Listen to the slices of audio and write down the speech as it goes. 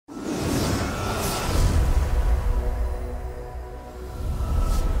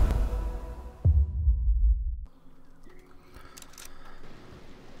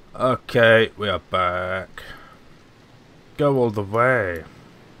Okay, we are back. Go all the way.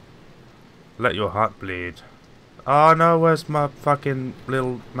 Let your heart bleed. Oh no, where's my fucking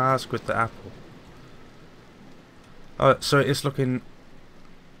little mask with the apple? Oh, so it's looking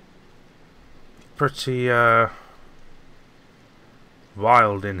pretty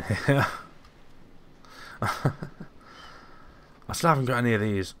wild in here. I still haven't got any of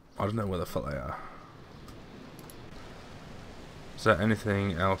these. I don't know where the fuck they are. Is there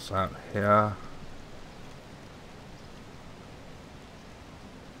anything else out here?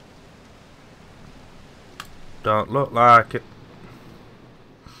 Don't look like it.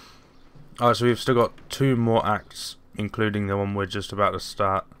 Oh, so we've still got 2 more acts, including the one we're just about to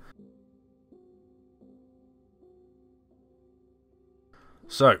start.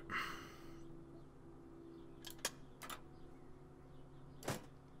 So,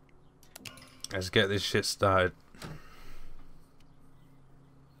 let's get this shit started.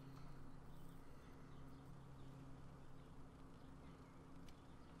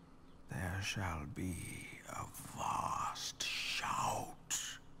 There shall be a vast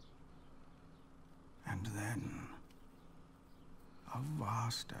shout, and then a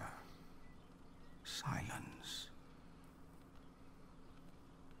vaster silence.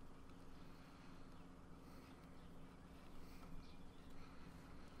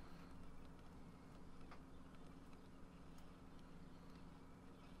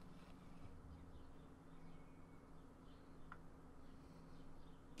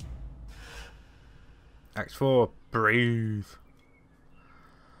 Act 4, breathe.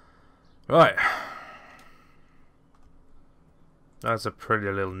 Right. That's a pretty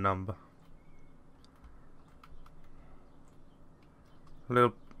little number. A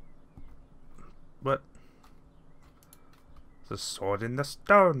little... What? There's a sword in the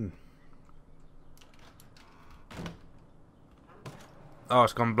stone. Oh,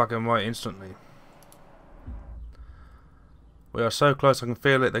 it's gone black and white instantly. We are so close, I can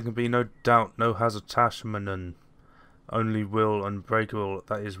feel it. There can be no doubt, no hesitation. Only will unbreakable.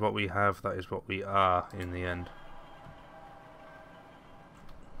 That is what we have. That is what we are in the end.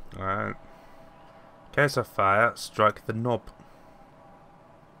 Alright. Case of fire, strike the knob.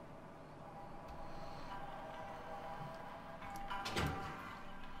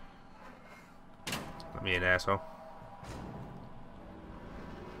 Let me in, asshole.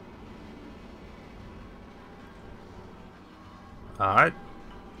 Alright.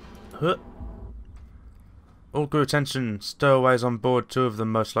 Huh. All crew attention. Stowaways on board, 2 of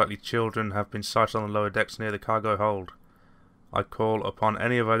them, most likely children, have been sighted on the lower decks near the cargo hold. I call upon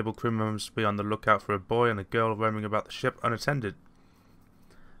any available crew members to be on the lookout for a boy and a girl roaming about the ship unattended.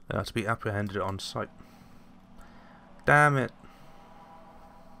 They are to be apprehended on sight. Damn it.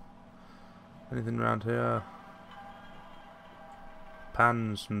 Anything around here?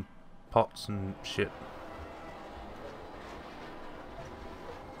 Pans and pots and shit.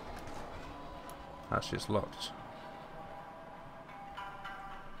 That shit's locked.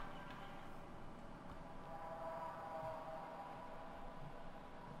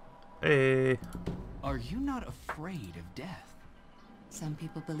 Hey. Are you not afraid of death? Some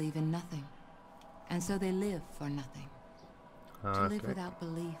people believe in nothing, and so they live for nothing. To live without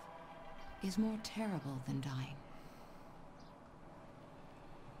belief is more terrible than dying.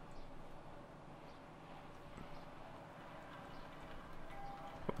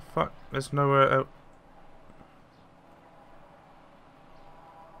 What the fuck? There's nowhere out.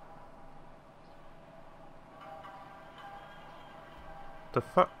 The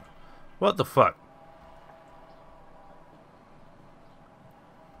fuck? What the fuck?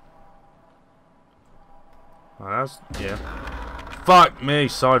 Oh, that's... yeah. Fuck me,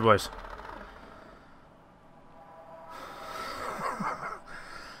 sideways.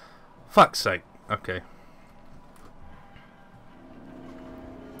 Fuck's sake. Okay.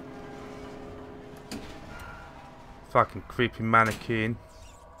 Fucking creepy mannequin.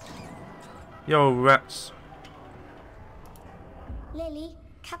 Yo, rats. Lily,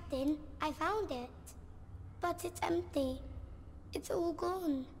 Captain, I found it. But it's empty. It's all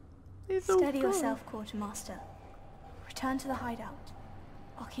gone. Steady yourself, Quartermaster. Return to the hideout.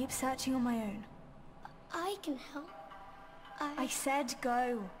 I'll keep searching on my own. I can help. I said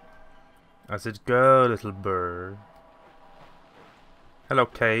go. I said go, little bird. Hello,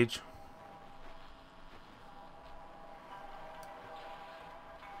 Cage.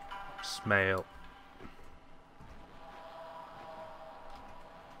 Smell.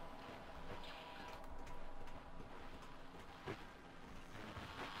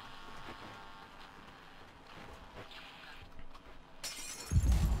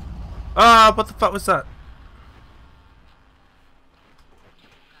 Ah, what the fuck was that?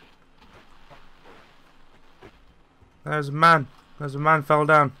 There's a man. There's a man fell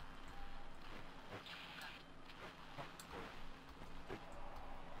down.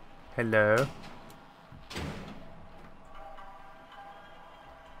 Hello.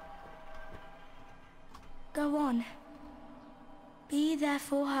 Go on. Be there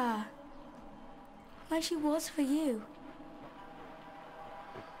for her. Like she was for you.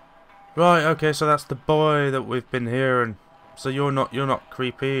 Right, okay, so that's the boy that we've been hearing. So you're not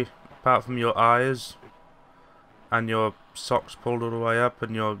creepy, apart from your eyes. And your socks pulled all the way up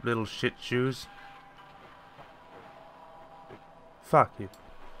and your little shit shoes. Fuck you.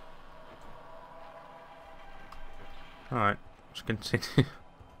 Alright, let's continue.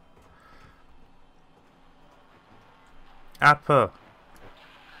 Apple.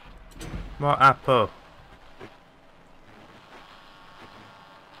 More apple.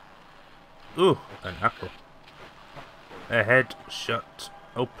 Ooh, an apple. A head shut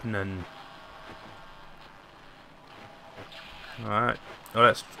opening. Alright, well,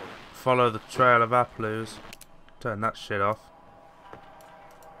 let's follow the trail of apples. Turn that shit off.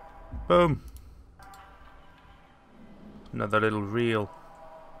 Boom. Another little reel.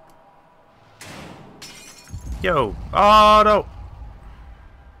 Yo! Oh no!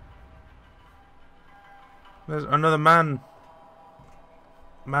 There's another man.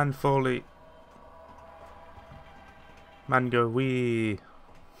 Man Foley. Man go wee.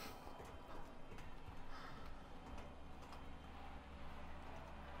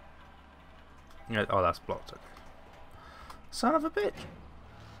 Yeah, oh, that's blocked. Okay. Son of a bitch.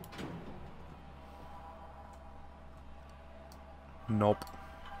 Nope.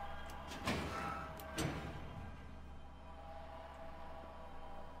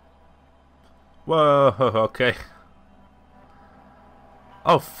 Whoa, okay.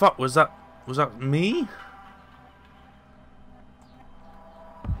 Oh fuck, was that me?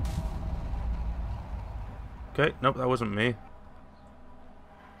 Okay, nope, that wasn't me.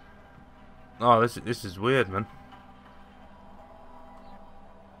 Oh, this is weird, man.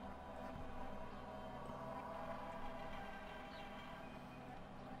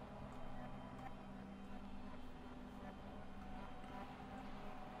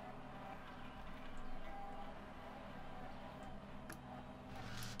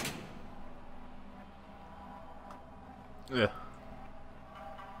 Yeah.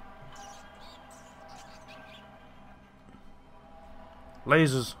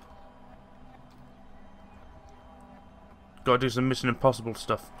 Lasers. Gotta do some Mission Impossible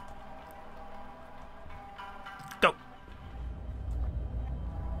stuff. Go!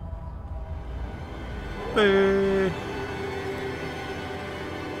 Hey.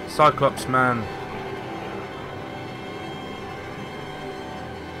 Cyclops man.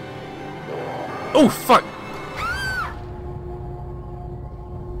 Oh fuck!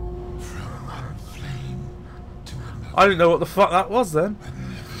 I didn't know what the fuck that was then.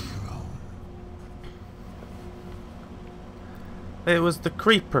 It was the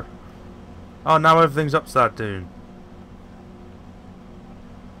creeper. Oh, now everything's upside down.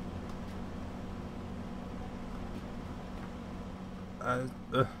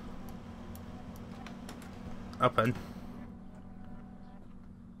 Up in.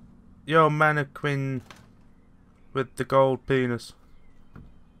 Yo, mannequin with the gold penis.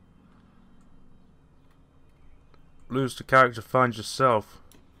 Lose the character, find yourself.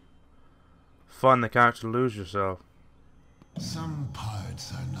 Find the character, lose yourself. Some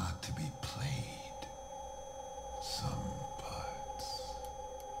parts are not to be played. Some parts.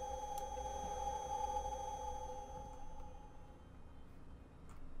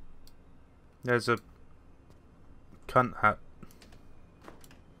 There's a cunt hat.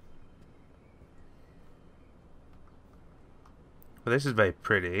 Well, this is very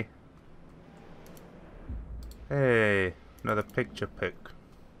pretty. Hey, another picture pic.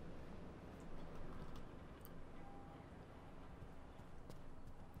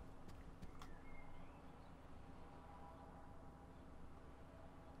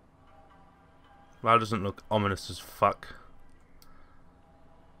 Well, that doesn't look ominous as fuck.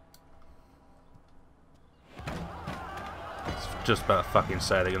 It's just about to fucking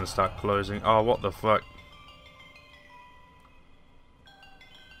say they're gonna start closing. Oh, what the fuck?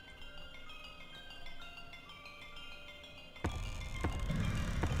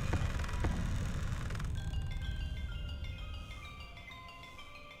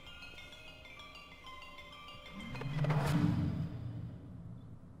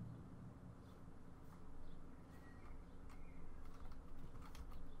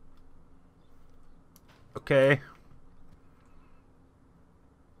 Okay.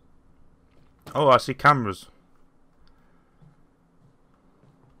 Oh, I see cameras.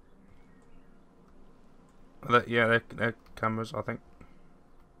 Yeah, they're cameras, I think.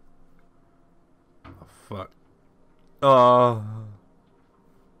 Oh, fuck. Oh.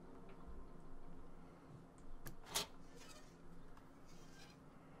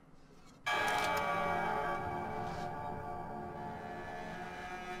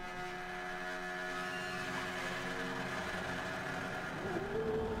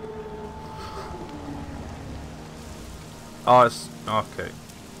 Oh, it's okay.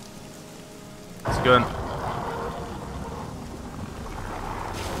 It's good.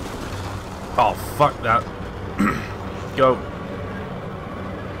 Oh, fuck that. Go.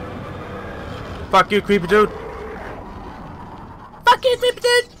 Fuck you, creepy dude. Fuck you, creepy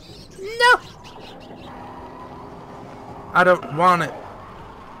dude. No. I don't want it.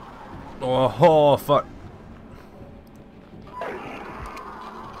 Oh, fuck.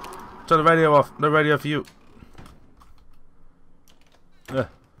 Turn the radio off. No radio for you. Ugh.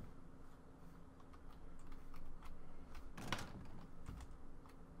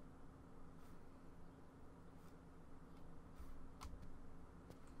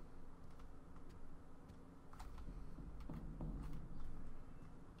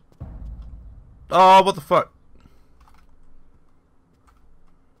 Oh, what the fuck?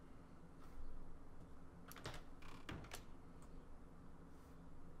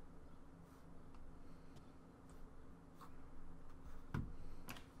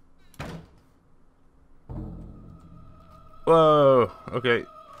 Whoa, okay.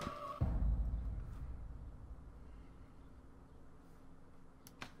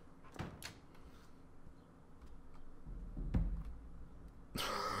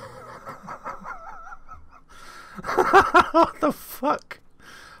 What the fuck?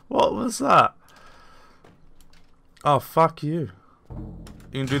 What was that? Oh, fuck you.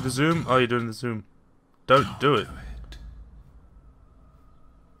 You can do the zoom? Oh, you're doing the zoom. Don't do it.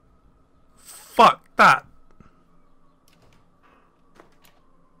 Fuck that.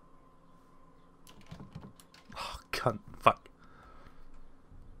 Oh, cunt. Fuck.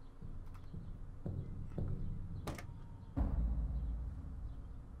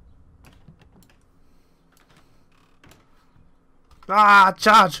 Ah,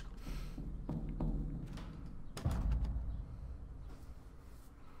 charge!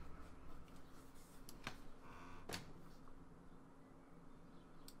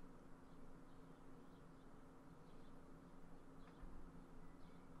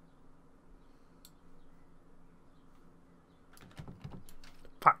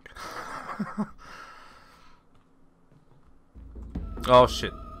 Fuck. Oh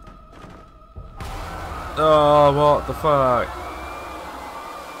shit. Oh, what the fuck?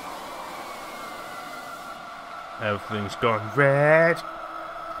 Everything's gone red.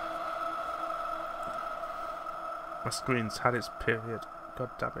 My screen's had its period.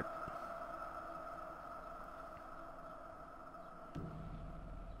 God damn it.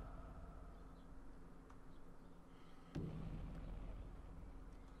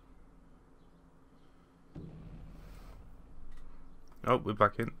 Oh, we're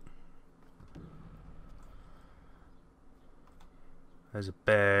back in. There's a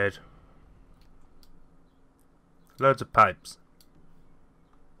bed. Loads of pipes.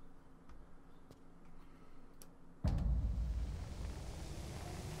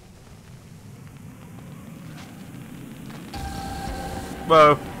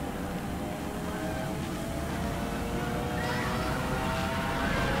 Whoa.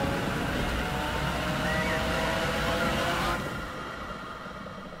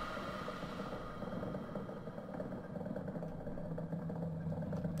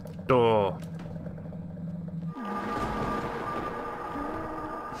 Door.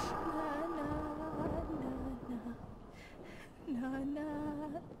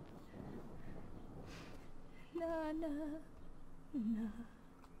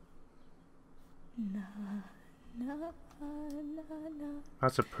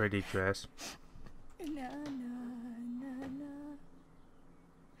 That's a pretty dress.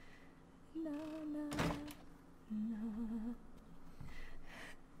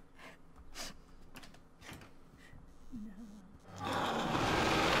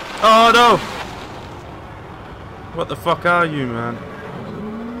 Oh no! What the fuck are you, man?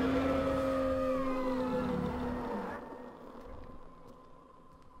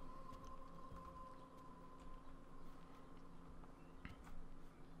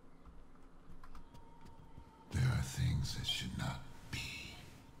 There are things that should not be.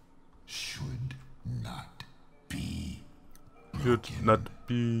 Should not be. Should not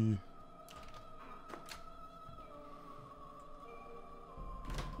be.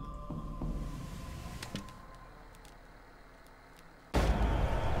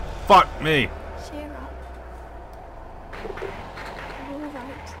 Fuck me. Cheer up.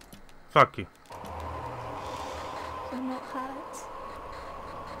 right. Fuck you. You're not hurt.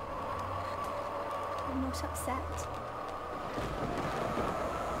 You're not upset.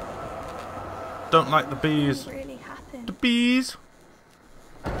 Don't like the bees. What really happened? The bees.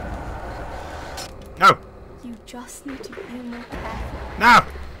 No. You just need to be more careful. No.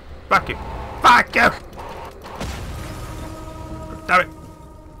 Fuck you. Fuck you. Damn it.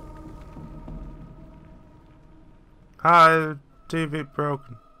 Hi, TV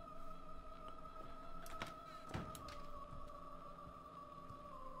broken.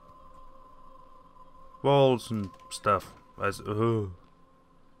 Walls and stuff. As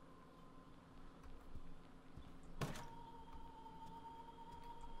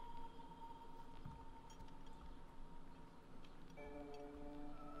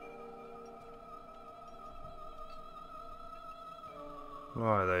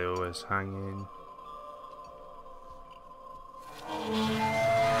why are they always hanging?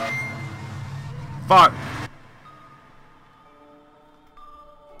 Fuck!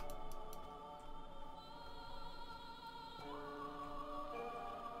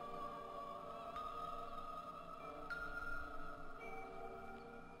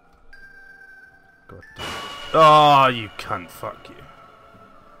 God damn. Oh, you cunt, fuck you.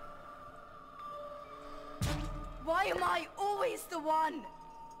 Why am I always the one?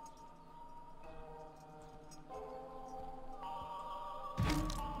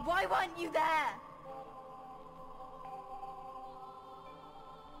 Why weren't you there?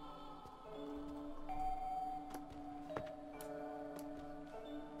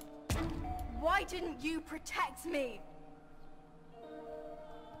 Why didn't you protect me?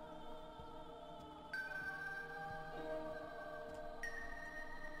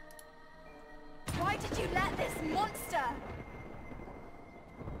 Why did you let this monster?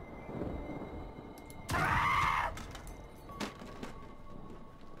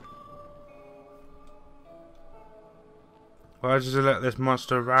 Why did you let this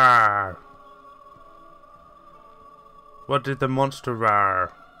monster roar? What did the monster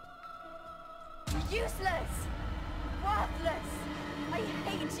roar? Useless! Worthless! I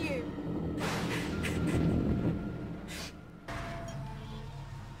hate you!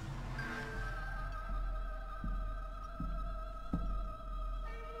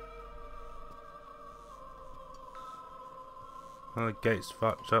 Oh, the gate's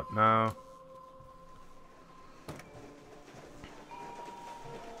fucked up now.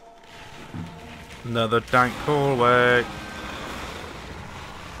 Another dank hallway.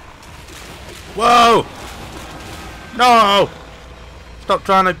 Whoa! No! Stop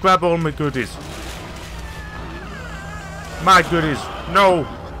trying to grab all my goodies. My goodies. No!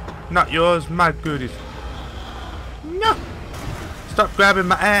 Not yours, my goodies. No! Stop grabbing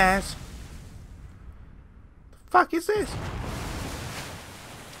my ass. The fuck is this?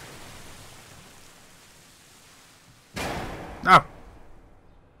 No!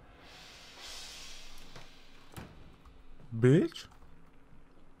 Bitch.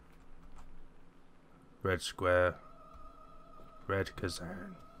 Red square. Red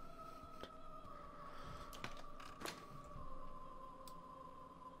Kazan.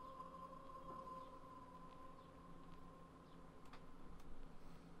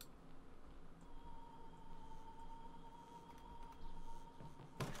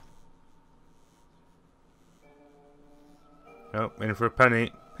 Oh, in for a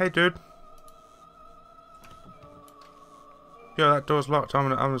penny. Hey, dude. Yo, that door's locked.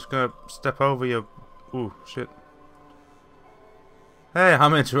 I'm just gonna step over you. Ooh, shit. Hey,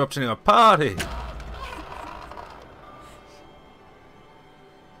 I'm interrupting a party.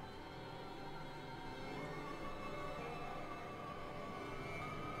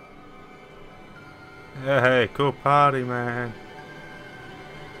 Hey, cool party, man.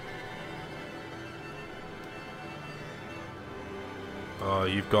 Oh,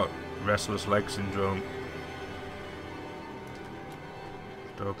 you've got restless leg syndrome.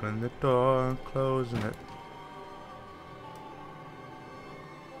 Just opening the door and closing it.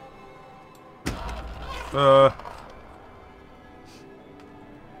 It's all right.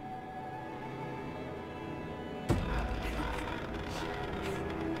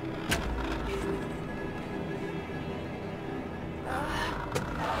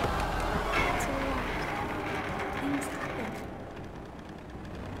 Things happen.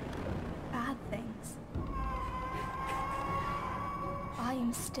 Bad things. I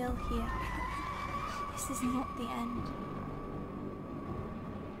am still here. This is not the end.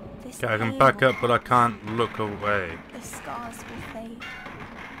 This Okay, I can pain back will up, but I pass. can't look away. The scars will fade.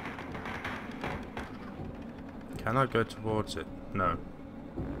 Can I go towards it? No.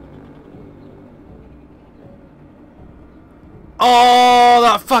 Oh,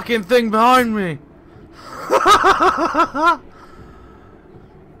 that fucking thing behind me!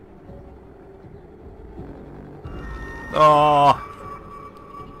 Oh.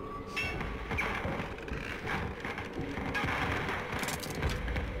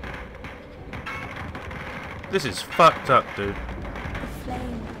 This is fucked up, dude. The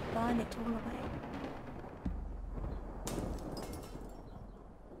flame will burn it all away.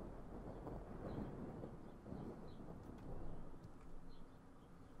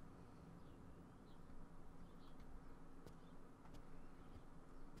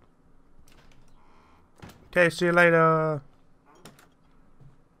 Okay, see you later.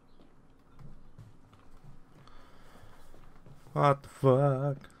 What the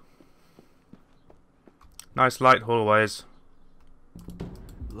fuck? Nice light hallways.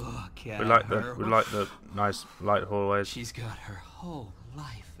 Look at We like her. the nice light hallways. She's got her whole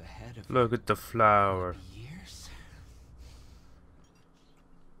life ahead of Look at the flower. her. Years.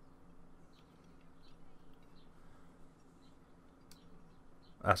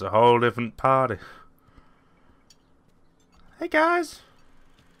 That's a whole different party. Hey guys.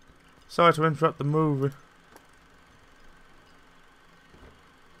 Sorry to interrupt the movie.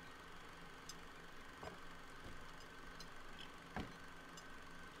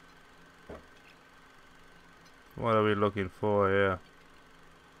 What are we looking for here?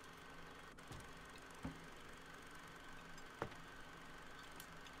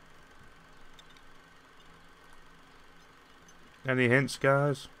 Any hints,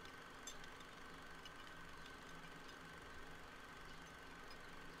 guys?